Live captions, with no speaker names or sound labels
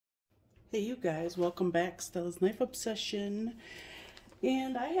Hey you guys, welcome back. Stella's Knife Obsession.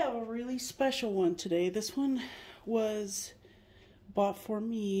 And I have a really special one today. This one was bought for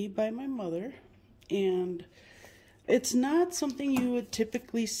me by my mother. And it's not something you would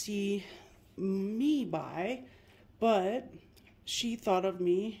typically see me buy, but she thought of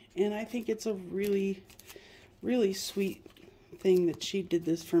me. And I think it's a really, really sweet thing that she did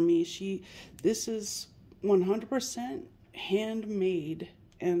this for me. This is 100% handmade,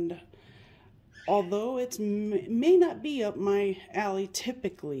 and although it may not be up my alley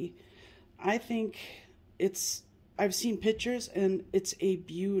typically, I think I've seen pictures and it's a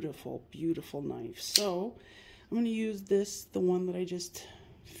beautiful, beautiful knife. So I'm going to use the one that I just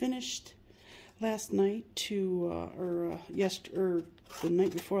finished last night or the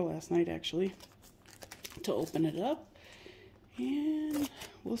night before last night actually, to open it up. And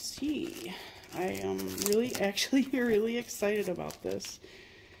we'll see. I am actually really excited about this.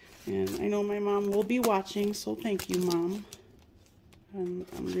 And I know my mom will be watching, so thank you, Mom. And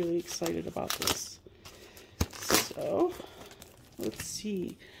I'm really excited about this. So, let's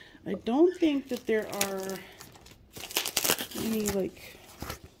see. I don't think that there are any, like,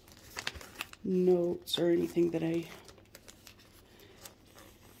 notes or anything that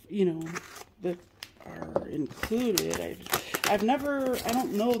that are included. I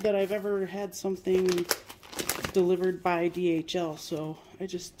don't know that I've ever had something delivered by DHL, so I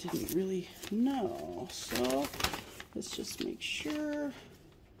just didn't really know. So let's just make sure.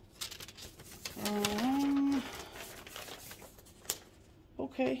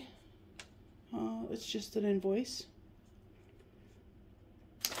 Okay, it's just an invoice.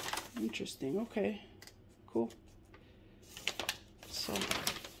 Interesting. Okay, cool. So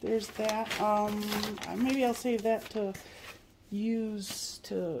there's that. Maybe I'll save that to use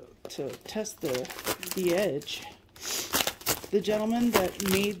to test the edge. The gentleman that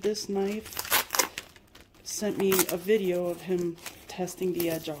made this knife sent me a video of him testing the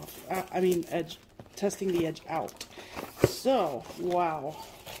edge off. Testing the edge out. So, wow.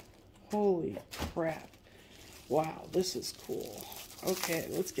 Holy crap. Wow, this is cool. Okay,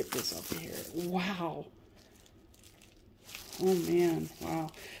 let's get this up here. Wow. Oh man, wow.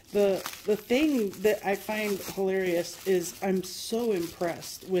 The thing that I find hilarious is I'm so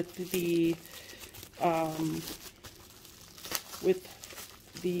impressed with the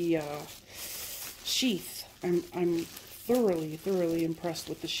sheath. I'm thoroughly impressed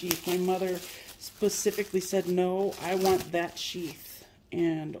with the sheath. My mother specifically said, no, I want that sheath.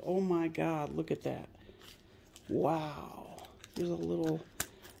 And oh my God, look at that. Wow. There's a little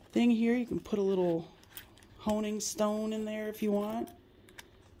thing here. You can put a little honing stone in there if you want.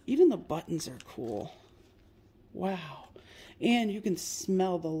 Even the buttons are cool. Wow. And you can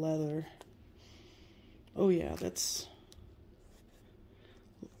smell the leather. Oh yeah,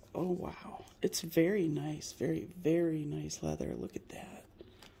 oh wow. It's very nice. Very, very nice leather. Look at that.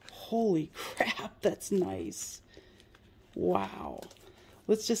 Holy crap, that's nice. Wow.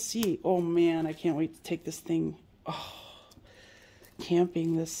 Let's just see. Oh man, I can't wait to take this thing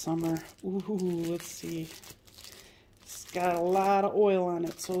camping this summer. Ooh, let's see. It's got a lot of oil on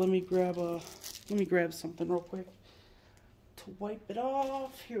it, so let me grab something real quick to wipe it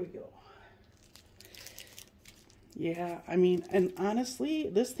off. Here we go. Yeah, I mean, and honestly,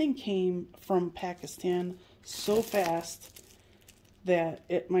 this thing came from Pakistan so fast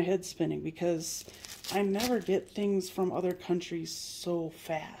that my head's spinning, because I never get things from other countries so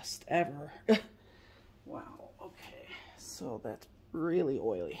fast, ever. Wow, okay. So that's really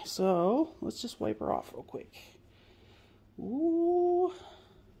oily. So let's just wipe her off real quick. Ooh,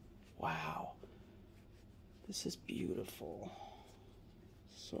 wow. This is beautiful.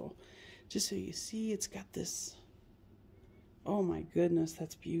 So just so you see, it's got this. Oh my goodness,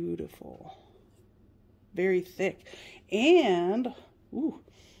 that's beautiful. Very thick. And, ooh,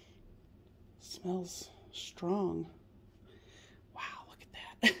 smells strong. Wow, look at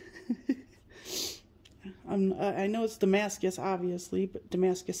that. I know it's Damascus, obviously, but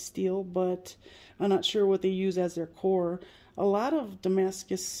Damascus steel, but I'm not sure what they use as their core. A lot of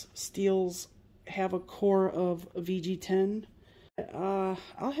Damascus steels have a core of VG10.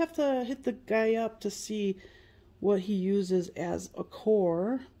 I'll have to hit the guy up to see what he uses as a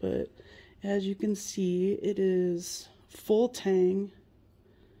core, but as you can see, it is full tang.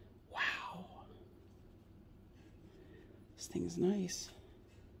 Wow. This thing's nice.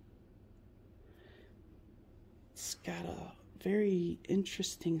 It's got a very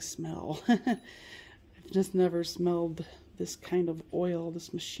interesting smell. I've just never smelled this kind of oil,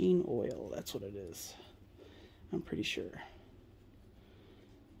 this machine oil. That's what it is. I'm pretty sure.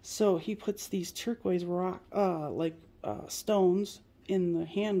 So he puts these turquoise rock, stones in the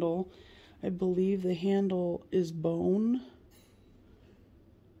handle. I believe the handle is bone.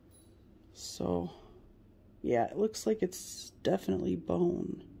 So, yeah, it looks like it's definitely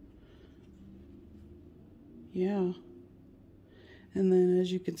bone. Yeah. And then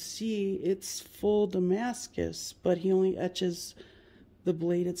as you can see, it's full Damascus, but he only etches the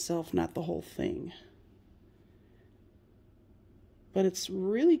blade itself, not the whole thing. But it's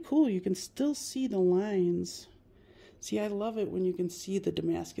really cool. You can still see the lines. See, I love it when you can see the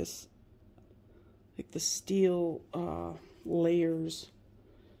Damascus, like the steel layers.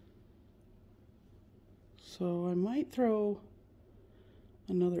 So I might throw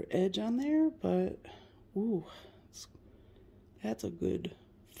another edge on there, but ooh, that's a good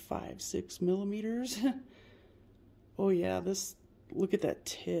 5-6 millimeters. Oh yeah, this, look at that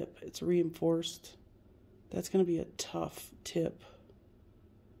tip. It's reinforced. That's gonna be a tough tip.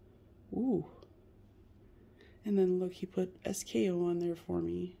 Ooh. And then look, he put SKO on there for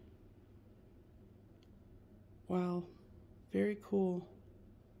me. Wow, very cool.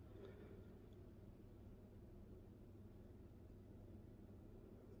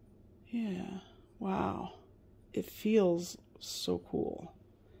 Yeah, wow. It feels so cool.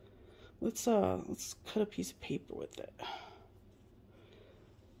 Let's cut a piece of paper with it.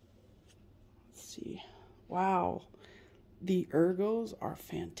 Let's see. Wow. The ergos are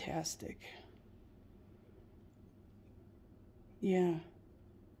fantastic. Yeah.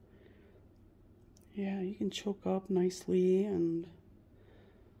 Yeah, you can choke up nicely, and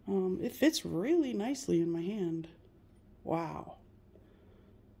it fits really nicely in my hand. Wow.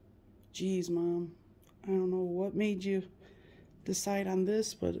 Geez, Mom. I don't know what made you decide on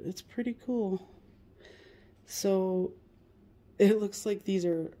this, but it's pretty cool. So it looks like these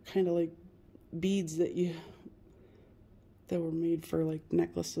are kind of like beads that were made for like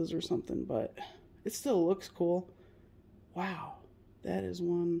necklaces or something, but it still looks cool. Wow, that is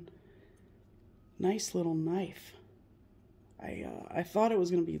one nice little knife. I thought it was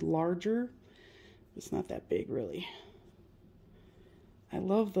going to be larger. It's not that big, really. I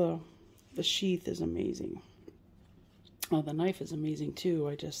love the sheath is amazing. Oh, the knife is amazing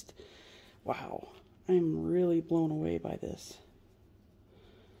too. Wow, I'm really blown away by this.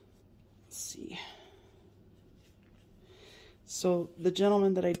 Let's see. So the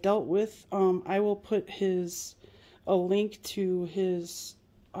gentleman that I dealt with, I will put a link to his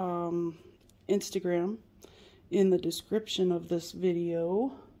Instagram in the description of this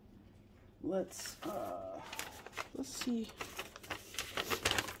video. Let's see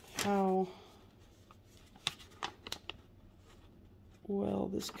how well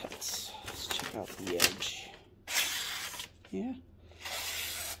this cuts. Let's check out the edge. Yeah.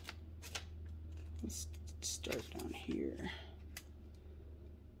 Let's start down here.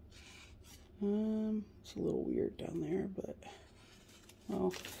 It's a little weird down there, but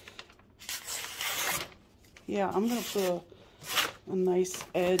well, yeah, I'm gonna put a nice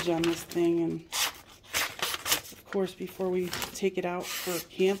edge on this thing, and of course before we take it out for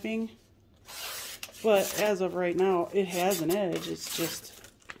camping. But as of right now, it has an edge.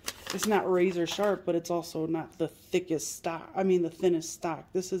 It's not razor sharp, but it's also not the thickest stock. I mean, the thinnest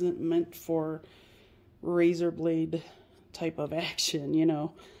stock. This isn't meant for razor blade type of action, you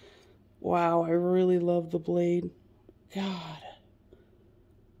know. Wow, I really love the blade. God,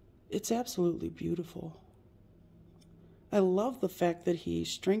 it's absolutely beautiful. I love the fact that he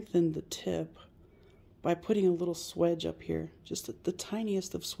strengthened the tip by putting a little swedge up here. Just the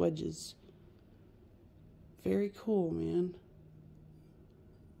tiniest of swedges. Very cool, man.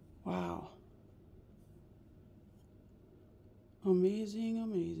 Wow. Amazing,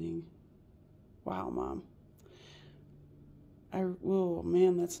 amazing. Wow, Mom. Oh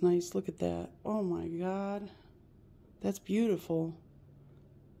man, that's nice. Look at that. Oh my God. That's beautiful.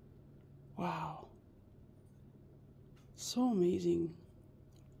 Wow. So amazing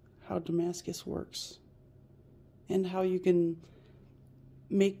how Damascus works. And how you can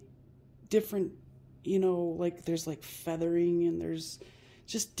make different, you know, like there's like feathering, and there's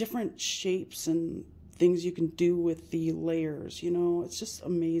just different shapes and things you can do with the layers, you know. It's just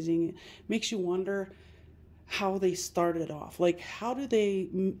amazing. It makes you wonder how they started off. Like, how do they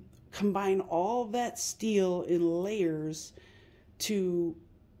combine all that steel in layers to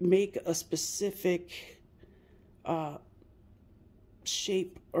make a specific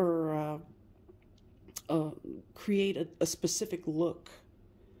shape, or create a specific look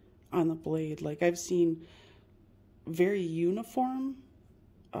on the blade? Like, I've seen very uniform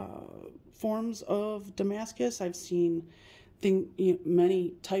forms of Damascus. I've seen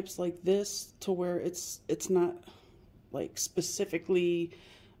many types like this, to where it's not like specifically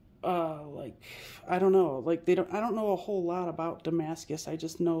like, I don't know, like I don't know a whole lot about Damascus. I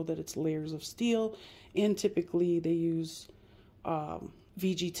just know that it's layers of steel, and typically they use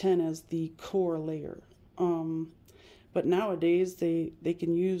VG10 as the core layer. But nowadays they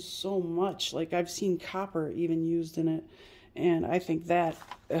can use so much. Like I've seen copper even used in it, and I think that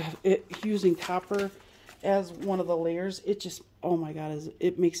using copper as one of the layers, it just, oh my God,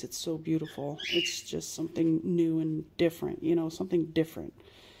 it makes it so beautiful. It's just something new and different, you know, something different.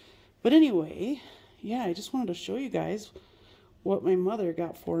 But anyway, yeah, I just wanted to show you guys what my mother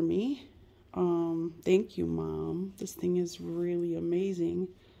got for me. Thank you, Mom. This thing is really amazing.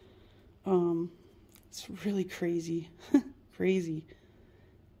 It's really crazy. Crazy.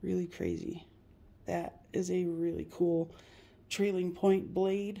 Really crazy. That is a really cool trailing point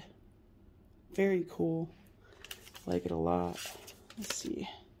blade. Very cool. Like it a lot. Let's see.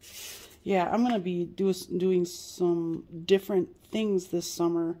 Yeah, I'm going to be doing some different things this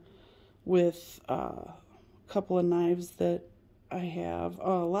summer with a couple of knives that I have.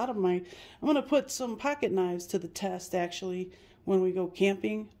 I'm going to put some pocket knives to the test actually when we go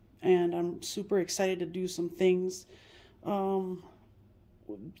camping, and I'm super excited to do some things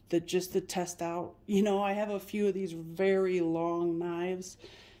that just to test out. You know, I have a few of these very long knives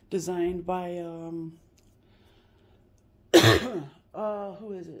designed by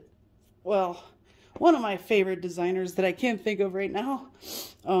who is it? Well, one of my favorite designers that I can't think of right now.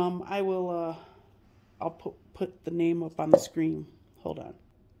 I'll put the name up on the screen. Hold on.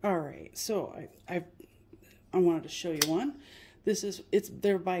 All right, so I wanted to show you one.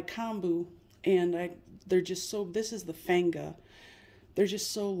 They're by Kambu, and they're just so, this is the Fanga. They're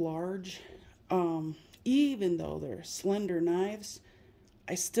just so large. Even though they're slender knives,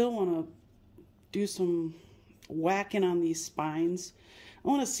 I still want to do some whacking on these spines. I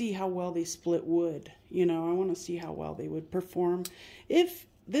want to see how well they split wood. You know, I want to see how well they would perform. If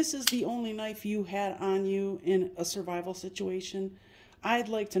this is the only knife you had on you in a survival situation, I'd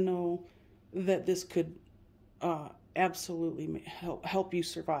like to know that this could absolutely help you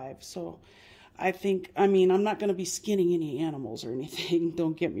survive. So I mean, I'm not going to be skinning any animals or anything,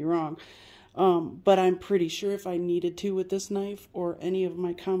 don't get me wrong. But I'm pretty sure if I needed to with this knife or any of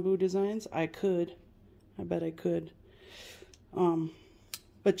my Kambu designs, I could. I bet I could.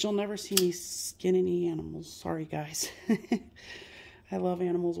 But you'll never see me skin any animals. Sorry, guys. I love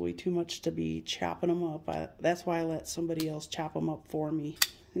animals way too much to be chopping them up. That's why I let somebody else chop them up for me.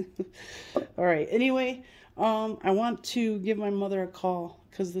 All right. Anyway, I want to give my mother a call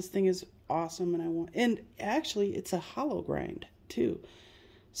because this thing is awesome, and actually it's a hollow grind too.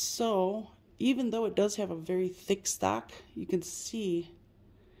 So even though it does have a very thick stock, you can see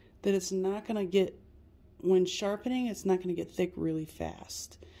that it's not going to get, when sharpening, it's not going to get thick really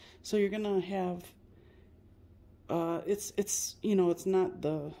fast. So you're going to have, it's you know, it's not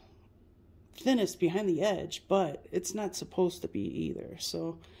the thinnest behind the edge, but it's not supposed to be either.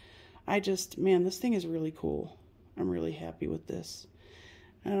 So man, this thing is really cool. I'm really happy with this.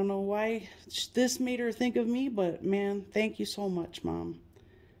 I don't know why this made her think of me, but man, thank you so much, Mom.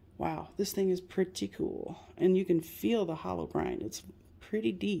 Wow, this thing is pretty cool. And you can feel the hollow grind. It's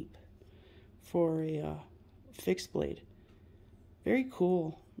pretty deep for a fixed blade. Very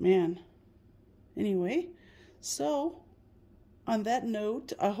cool, man. Anyway, so on that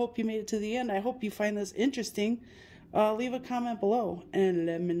note, I hope you made it to the end. I hope you find this interesting. Leave a comment below and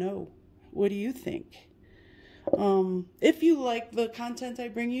let me know. What do you think? If you like the content I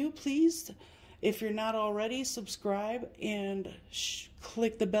bring you, please, if you're not already, subscribe and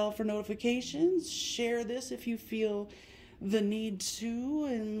click the bell for notifications. Share this if you feel the need to,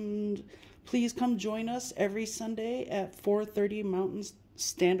 and please come join us every Sunday at 4:30 Mountain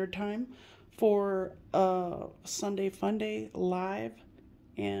Standard Time for Sunday Fun Day live,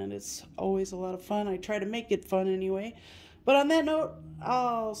 and it's always a lot of fun. I try to make it fun anyway. But on that note,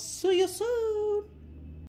 I'll see you soon.